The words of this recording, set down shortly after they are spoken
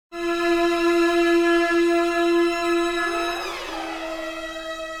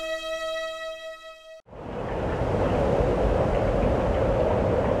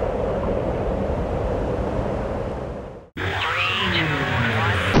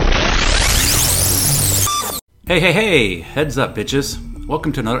Hey, heads up, bitches.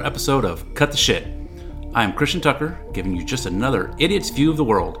 Welcome to another episode of Cut the Shit. I am Christian Tucker, giving you just another idiot's view of the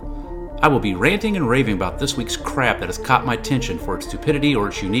world. I will be ranting and raving about this week's crap that has caught my attention for its stupidity or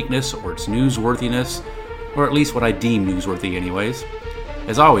its uniqueness or its newsworthiness, or at least what I deem newsworthy anyways.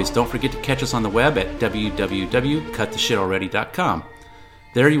 As always, don't forget to catch us on the web at www.cuttheshitalready.com.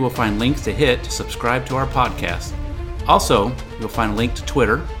 There you will find links to hit to subscribe to our podcast. Also, you'll find a link to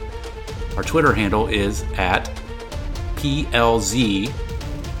Twitter. Our Twitter handle is at PLZ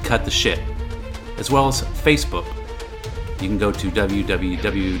Cut the Shit, as well as Facebook. You can go to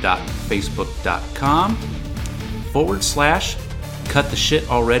www.facebook.com/Cut the Shit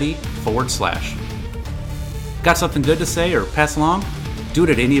Already /. Got something good to say or pass along? Do it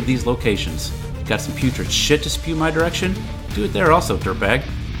at any of these locations. Got some putrid shit to spew my direction? Do it there also, dirtbag.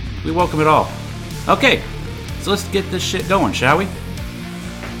 We welcome it all. Okay, so let's get this shit going, shall we?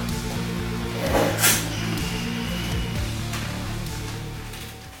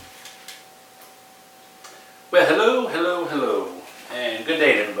 Well, hello, and good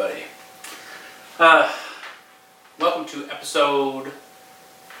day to everybody. Welcome to episode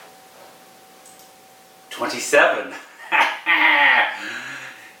 27.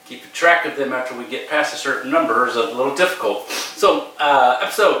 Keeping track of them after we get past a certain number is a little difficult. So,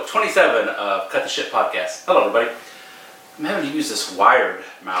 episode 27 of Cut the Shit Podcast. Hello, everybody. I'm having to use this wired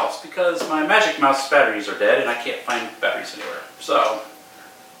mouse because my Magic Mouse batteries are dead and I can't find batteries anywhere. So,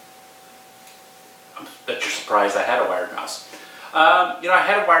 I bet you're surprised I had a wired mouse. I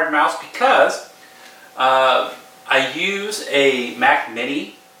had a wired mouse because I use a Mac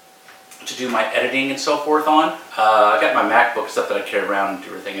Mini to do my editing and so forth on. I got my MacBook stuff that I carry around and do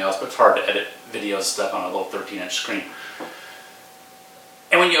everything else, but it's hard to edit videos and stuff on a little 13-inch screen.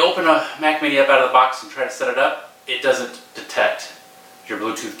 And when you open a Mac Mini up out of the box and try to set it up, it doesn't detect your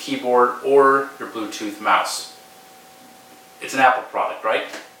Bluetooth keyboard or your Bluetooth mouse. It's an Apple product, right?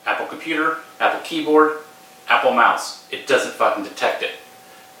 Apple computer, Apple keyboard, Apple mouse. It doesn't fucking detect it.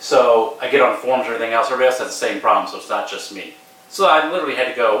 So I get on forums and everything else, everybody else has the same problem, so it's not just me. So I literally had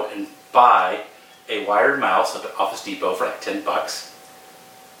to go and buy a wired mouse at Office Depot for like 10 bucks.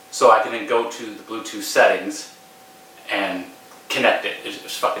 So I can then go to the Bluetooth settings and connect it. It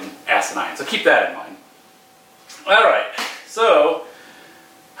was fucking asinine. So keep that in mind. Alright, so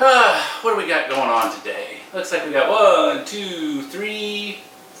what do we got going on today? Looks like we got 1, 2, 3,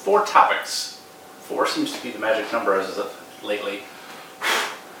 4 topics. 4 seems to be the magic number as of lately.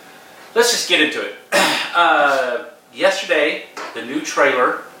 Let's just get into it. Yesterday, the new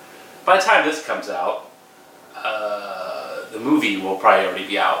trailer, by the time this comes out, the movie will probably already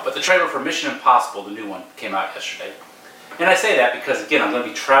be out, but the trailer for Mission Impossible, the new one, came out yesterday. And I say that because, again, I'm going to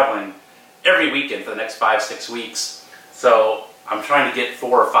be traveling every weekend for the next 5-6 weeks, so I'm trying to get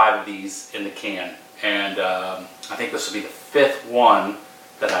 4 or 5 of these in the can. And I think this will be the 5th one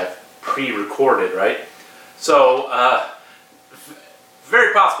that I've pre-recorded, right? So,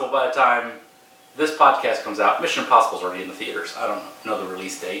 very possible by the time this podcast comes out, Mission Impossible is already in the theaters. I don't know the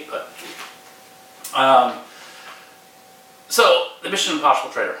release date, but... so, the Mission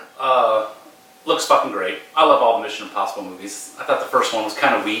Impossible trailer looks fucking great. I love all the Mission Impossible movies. I thought the first one was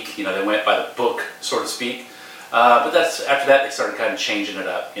kind of weak. You know, they went by the book, so to speak. But after that, they started kind of changing it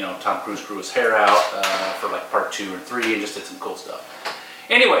up. You know, Tom Cruise grew his hair out for like part 2 and 3 and just did some cool stuff.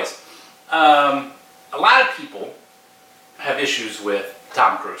 Anyways, a lot of people have issues with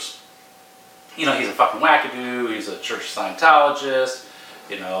Tom Cruise. You know, he's a fucking wackadoo, he's a church Scientologist,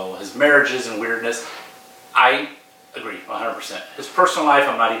 you know, his marriages and weirdness. I agree, 100%. His personal life,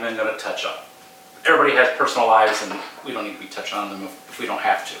 I'm not even going to touch on. Everybody has personal lives, and we don't need to be touching on them if we don't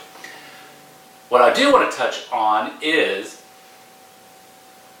have to. What I do want to touch on is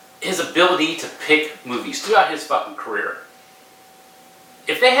his ability to pick movies throughout his fucking career.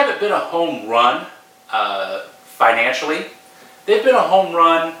 If they haven't been a home run financially, they've been a home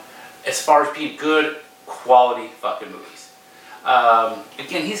run as far as being good, quality fucking movies.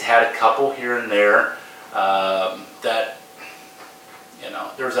 Again, he's had a couple here and there that, you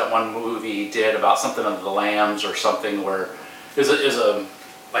know, there was that one movie he did about something of the Lambs or something where it was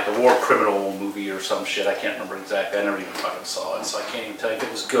like a war criminal movie or some shit. I can't remember exactly. I never even fucking saw it, so I can't even tell you if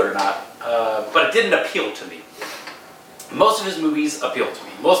it was good or not. But it didn't appeal to me. Most of his movies appeal to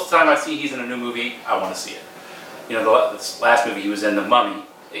me. Most of the time I see he's in a new movie, I want to see it. You know, this last movie he was in, The Mummy,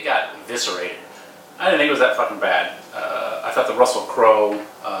 it got eviscerated. I didn't think it was that fucking bad. I thought the Russell Crowe,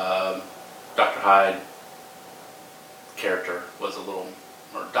 Dr. Hyde character was a little,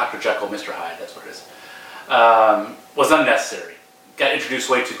 or Dr. Jekyll, Mr. Hyde, that's what it is, was unnecessary. Got introduced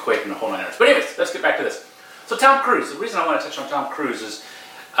way too quick in the whole 9 hours. But anyways, let's get back to this. So Tom Cruise, the reason I want to touch on Tom Cruise is,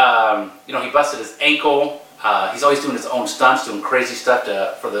 you know, he busted his ankle He's always doing his own stunts, doing crazy stuff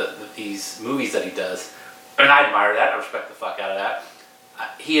for these movies that he does. And I admire that. I respect the fuck out of that.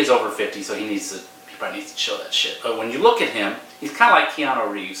 He is over 50, so he probably needs to chill that shit. But when you look at him, he's kind of like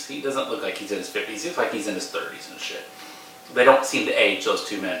Keanu Reeves. He doesn't look like he's in his 50s. He looks like he's in his 30s and shit. They don't seem to age, those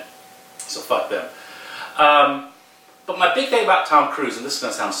two men. So fuck them. But my big thing about Tom Cruise, and this is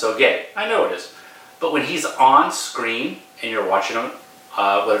going to sound so gay, I know it is, but when he's on screen and you're watching him,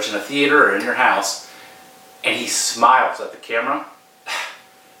 whether it's in a theater or in your house, and he smiles at the camera,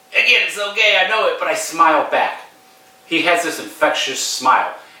 again, it's so gay, I know it, but I smile back. He has this infectious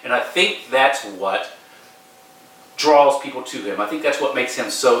smile, and I think that's what draws people to him. I think that's what makes him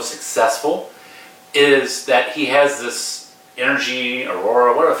so successful, is that he has this energy,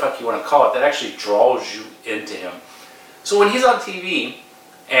 aurora, whatever the fuck you want to call it, that actually draws you into him. So when he's on TV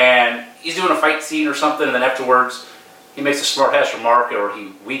and he's doing a fight scene or something, and then afterwards he makes a smart-ass remark, or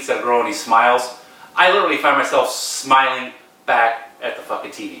he winks at a girl and he smiles, I literally find myself smiling back at the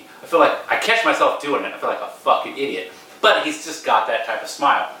fucking TV. I feel like I catch myself doing it. I feel like a fucking idiot. But he's just got that type of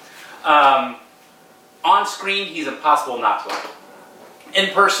smile. On screen, he's impossible not to like.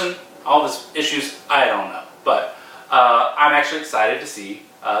 In person, all his issues, I don't know. But I'm actually excited to see.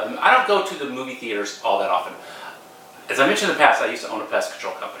 I don't go to the movie theaters all that often. As I mentioned in the past, I used to own a pest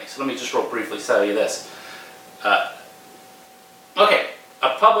control company. So let me just real briefly tell you this. Okay,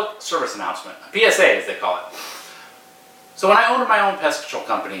 a public service announcement, a PSA as they call it. So when I owned my own pest control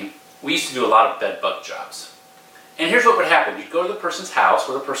company, we used to do a lot of bed bug jobs. And here's what would happen. You'd go to the person's house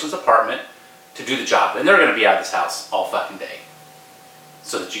or the person's apartment to do the job. And they're going to be out of this house all fucking day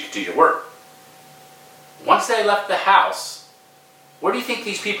so that you could do your work. Once they left the house, where do you think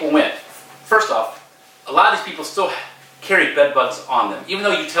these people went? First off, a lot of these people still carry bed bugs on them. Even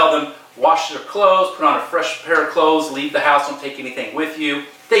though you tell them, wash their clothes, put on a fresh pair of clothes, leave the house, don't take anything with you.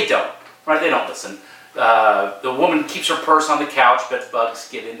 They don't, right? They don't listen. The woman keeps her purse on the couch, bed bugs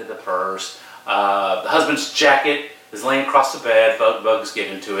get into the purse. The husband's jacket is laying across the bed, bugs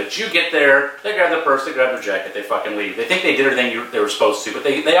get into it. You get there, they grab their purse, they grab their jacket, they fucking leave. They think they did everything they were supposed to, but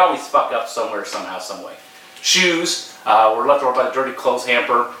they always fuck up somewhere, somehow, some way. Shoes were left over by the dirty clothes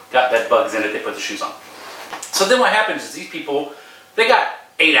hamper, got bed bugs in it, they put the shoes on. So then what happens is these people, they got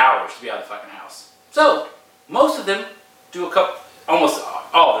 8 hours to be out of the fucking house. So most of them do almost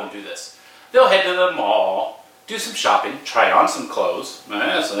all of them do this. They'll head to the mall, do some shopping, try on some clothes.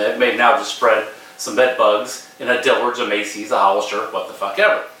 So they may now just spread some bed bugs in a Dillard's, a Macy's, a Hollister, what the fuck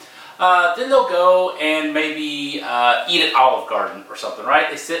ever. Then they'll go and maybe eat at Olive Garden or something, right?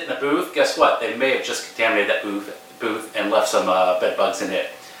 They sit in a booth. Guess what? They may have just contaminated that booth and left some bed bugs in it.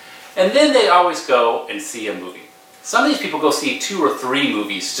 And then they always go and see a movie. Some of these people go see 2 or 3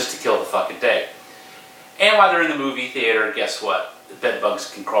 movies just to kill the fucking day. And while they're in the movie theater, guess what? The bed bugs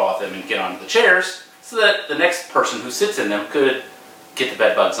can crawl off them and get onto the chairs so that the next person who sits in them could get the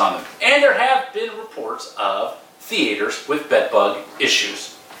bed bugs on them. And there have been reports of theaters with bed bug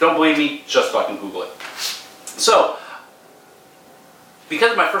issues. Don't believe me? Just fucking Google it. So,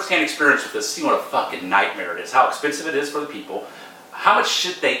 because of my first-hand experience with this, see what a fucking nightmare it is, how expensive it is for the people, how much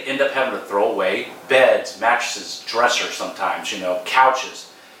shit they end up having to throw away, beds, mattresses, dressers sometimes, you know,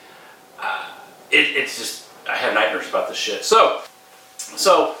 couches. It's just, I have nightmares about this shit. So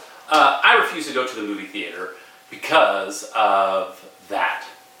I refuse to go to the movie theater because of that.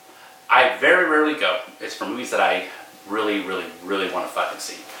 I very rarely go. It's for movies that I really want to fucking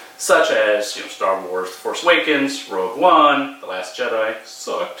see. Such as, you know, Star Wars, The Force Awakens, Rogue One, The Last Jedi,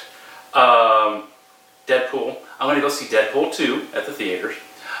 sucked. Deadpool. I'm going to go see Deadpool 2 at the theaters.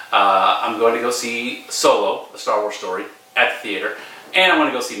 I'm going to go see Solo, the Star Wars story, at the theater. And I'm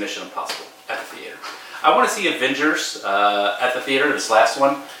going to go see Mission Impossible at the theater. I want to see Avengers at the theater, this last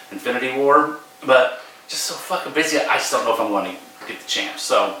one, Infinity War. But just so fucking busy, I just don't know if I'm going to get the chance.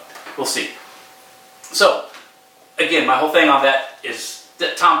 So, we'll see. So, again, my whole thing on that is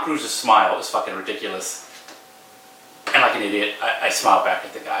that Tom Cruise's smile is fucking ridiculous. And like an idiot, I smile back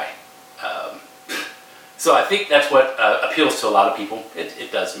at the guy. So I think that's what appeals to a lot of people.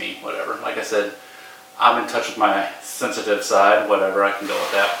 It does me, whatever. Like I said, I'm in touch with my sensitive side, whatever, I can go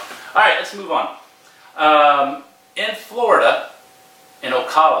with that. Alright, let's move on. In Florida, in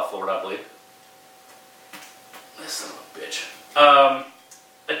Ocala, Florida, I believe. This son of a bitch.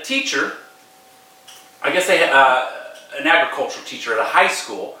 A teacher, I guess they had an agricultural teacher at a high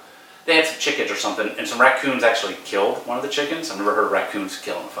school. They had some chickens or something, and some raccoons actually killed one of the chickens. I've never heard of raccoons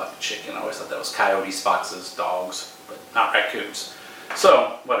killing a fucking chicken. I always thought that was coyotes, foxes, dogs, but not raccoons.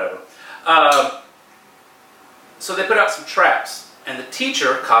 So, whatever. So they put out some traps, and the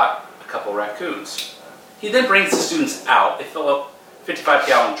teacher caught a couple raccoons. He then brings the students out. They fill up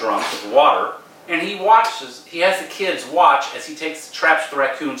 55-gallon drums with water, and he has the kids watch as he traps the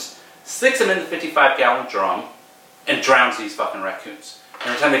raccoons, sticks them in the 55-gallon drum, and drowns these fucking raccoons. And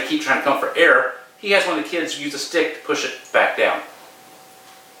every time they keep trying to come for air, he has one of the kids use a stick to push it back down.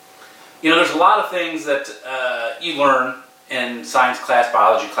 You know, there's a lot of things that you learn in science class,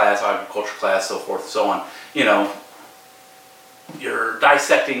 biology class, agriculture class, so forth and so on. You know, you're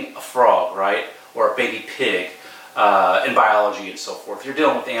dissecting a frog, right? Or a baby pig in biology and so forth. You're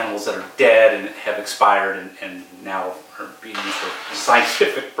dealing with animals that are dead and have expired and now are being used for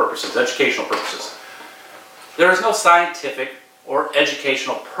scientific purposes, educational purposes. There is no scientific or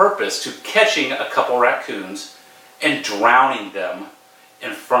educational purpose to catching a couple raccoons and drowning them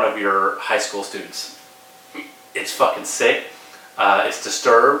in front of your high school students. It's fucking sick. It's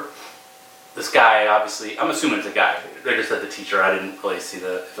disturbed. This guy, obviously, I'm assuming it's a guy. They just said the teacher. I didn't really see if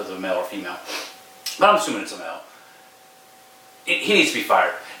it was a male or female. But I'm assuming it's a male. He needs to be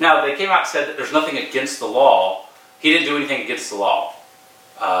fired. Now, they came out and said that there's nothing against the law. He didn't do anything against the law.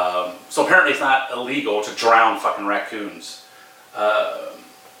 So apparently it's not illegal to drown fucking raccoons.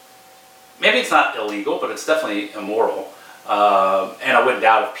 Maybe it's not illegal, but it's definitely immoral. And I wouldn't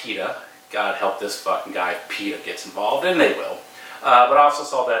doubt if PETA, God help this fucking guy if PETA gets involved, and they will. But I also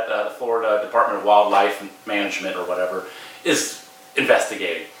saw that the Florida Department of Wildlife Management or whatever is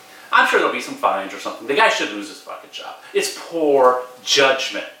investigating. I'm sure there'll be some fines or something. The guy should lose his fucking job. It's poor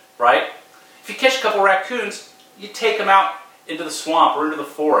judgment, right? If you catch a couple raccoons, you take them out into the swamp or into the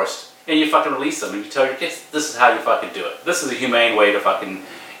forest and you fucking release them and you tell your kids, this is how you fucking do it. This is a humane way to fucking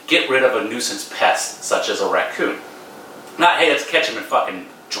get rid of a nuisance pest such as a raccoon. Not, hey, let's catch them and fucking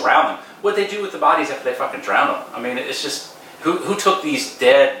drown them. What they do with the bodies after they fucking drown them? I mean, it's just, who took these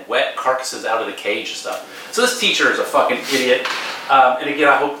dead, wet carcasses out of the cage and stuff? So this teacher is a fucking idiot. And again,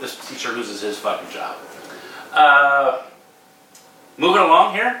 I hope this teacher loses his fucking job. Moving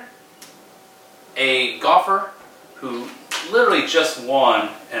along here, a golfer who literally just won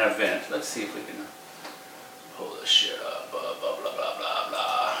an event. Let's see if we can pull this shit up. Blah, blah, blah, blah, blah,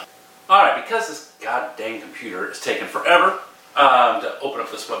 blah. All right, because this goddamn computer is taking forever to open up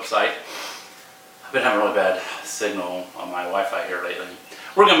this website, I've been having a really bad signal on my Wi-Fi here lately.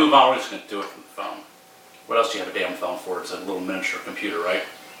 We're going to move on. We're just going to do it from the phone. What else do you have a damn phone for? It's a little miniature computer, right?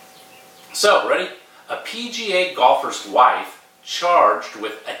 So, ready? A PGA golfer's wife charged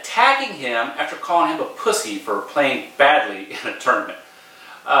with attacking him after calling him a pussy for playing badly in a tournament.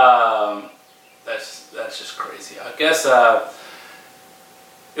 That's just crazy. I guess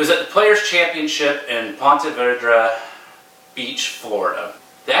it was at the Players' Championship in Ponte Vedra Beach, Florida.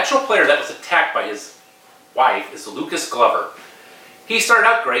 The actual player that was attacked by his wife is Lucas Glover. He started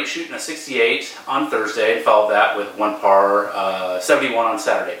out great, shooting a 68 on Thursday and followed that with one par, 71 on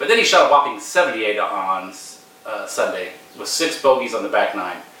Saturday. But then he shot a whopping 78 on Sunday with 6 bogeys on the back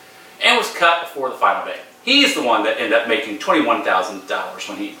nine and was cut before the final day. He's the one that ended up making $21,000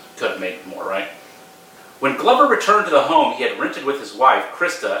 when he could have made more, right? When Glover returned to the home he had rented with his wife,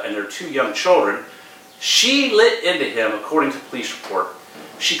 Krista, and their 2 young children, she lit into him, according to the police report.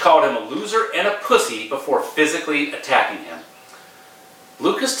 She called him a loser and a pussy before physically attacking him.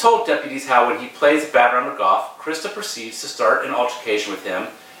 Lucas told deputies how when he plays a bad round of golf, Krista proceeds to start an altercation with him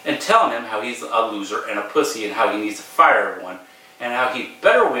and telling him how he's a loser and a pussy and how he needs to fire everyone and how he'd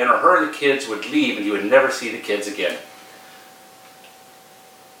better win or her and the kids would leave and he would never see the kids again.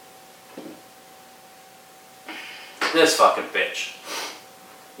 This fucking bitch.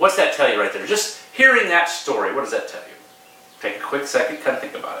 What's that tell you right there? Just hearing that story, what does that tell you? Take a quick second, kind of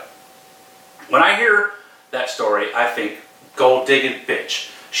think about it. When I hear that story, I think, gold-digging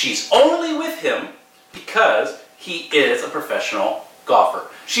bitch. She's only with him because he is a professional golfer.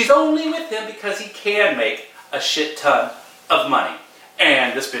 She's only with him because he can make a shit ton of money.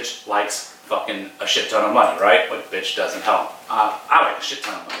 And this bitch likes fucking a shit ton of money, right? What bitch doesn't? Hell, I like a shit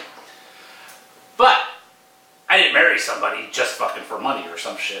ton of money. But I didn't marry somebody just fucking for money or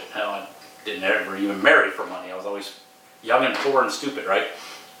some shit. Hell, I didn't ever even marry for money. I was always young and poor and stupid, right?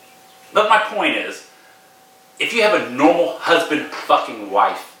 But my point is, if you have a normal husband fucking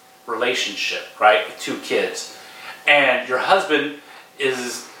wife relationship, right, with 2 kids, and your husband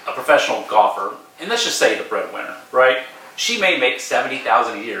is a professional golfer, and let's just say the breadwinner, right? She may make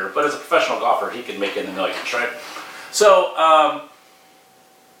 $70,000 a year, but as a professional golfer, he could make in the millions, right? So,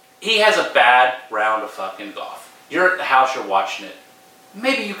 he has a bad round of fucking golf. You're at the house, you're watching it.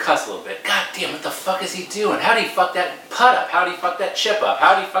 Maybe you cuss a little bit. God damn, what the fuck is he doing? How did he fuck that putt up? How did he fuck that chip up?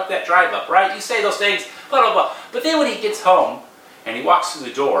 How did he fuck that drive up, right? You say those things, blah, blah, blah. But then when he gets home and he walks through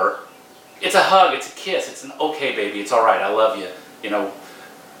the door, it's a hug, it's a kiss, it's an okay, baby, it's all right, I love you. You know,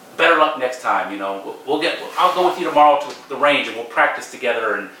 better luck next time, you know. I'll go with you tomorrow to the range and we'll practice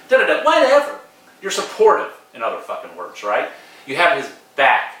together and da-da-da, whatever. You're supportive, in other fucking words, right? You have his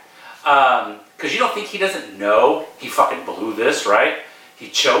back. Because you don't think he doesn't know he fucking blew this, right? He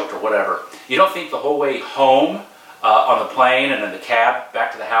choked or whatever. You don't think the whole way home on the plane and in the cab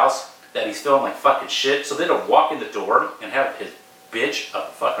back to the house that he's feeling like fucking shit. So then to walk in the door and have his bitch of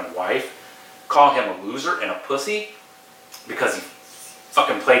a fucking wife call him a loser and a pussy because he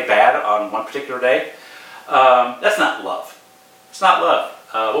fucking played bad on one particular day. That's not love. It's not love.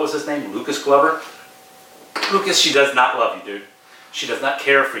 What was his name? Lucas Glover? Lucas, she does not love you, dude. She does not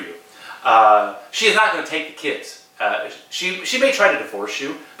care for you. She is not going to take the kids. She may try to divorce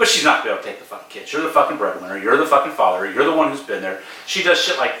you, but she's not going to be able to take the fucking kids. You're the fucking breadwinner. You're the fucking father. You're the one who's been there. She does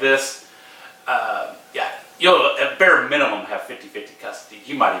shit like this. Yeah, you'll at bare minimum have 50-50 custody.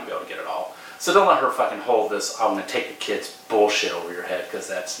 You might even be able to get it all. So don't let her fucking hold this I'm going to take the kids bullshit over your head, because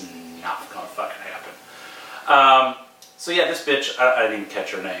that's not going to fucking happen. So yeah, this bitch, I didn't even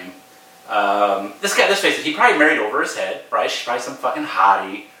catch her name. This guy, let's face it, he probably married over his head, right? She's probably some fucking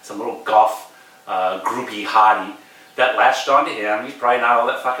hottie, some little golf groupie hottie that latched onto him. He's probably not all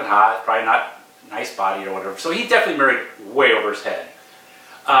that fucking hot, probably not nice body or whatever. So he definitely married way over his head.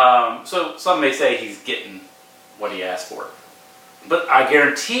 So some may say he's getting what he asked for. But I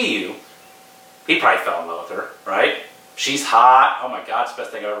guarantee you, he probably fell in love with her, right? She's hot. Oh my God, it's the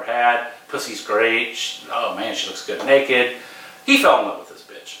best thing I've ever had. Pussy's great. Oh man, she looks good naked. He fell in love with this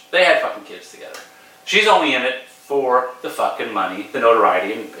bitch. They had fucking kids together. She's only in it for the fucking money, the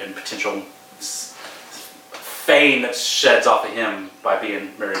notoriety, and potential fame that sheds off of him by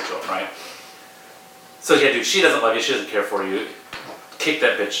being married to him, right? So yeah, dude, she doesn't love you. She doesn't care for you. Kick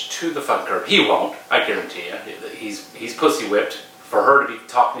that bitch to the fucking curb. He won't. I guarantee you. He's pussy whipped for her to be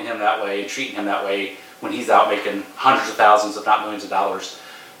talking to him that way, treating him that way when he's out making hundreds of thousands, if not millions of dollars.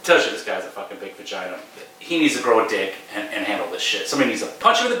 Tells you this guy's a fucking big vagina. He needs to grow a dick and handle this shit. Somebody needs to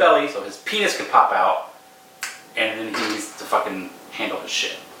punch him in the belly so his penis can pop out, and then he needs to fucking handle his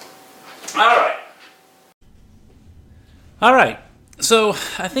shit. All right. So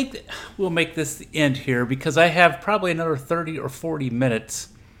I think that we'll make this the end here, because I have probably another 30 or 40 minutes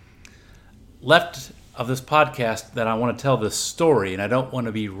left of this podcast that I want to tell this story, and I don't want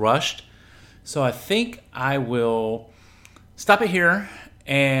to be rushed. So I think I will stop it here,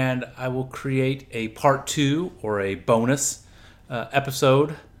 and I will create a part 2 or a bonus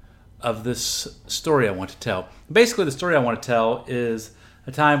episode of this story I want to tell. Basically, the story I want to tell is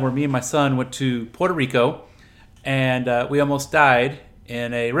a time where me and my son went to Puerto Rico, and we almost died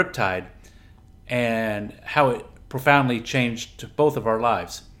in a riptide, and how it profoundly changed both of our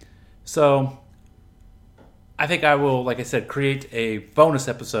lives. So I think I will, like I said, create a bonus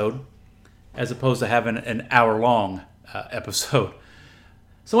episode as opposed to having an hour-long episode.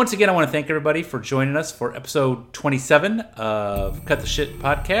 So once again, I want to thank everybody for joining us for episode 27 of Cut the Shit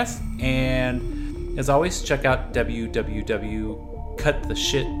Podcast. And as always, check out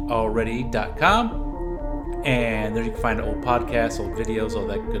www.cuttheshitalready.com. And there you can find old podcasts, old videos, all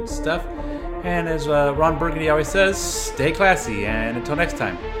that good stuff. And as Ron Burgundy always says, stay classy. And until next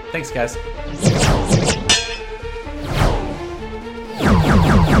time, thanks, guys.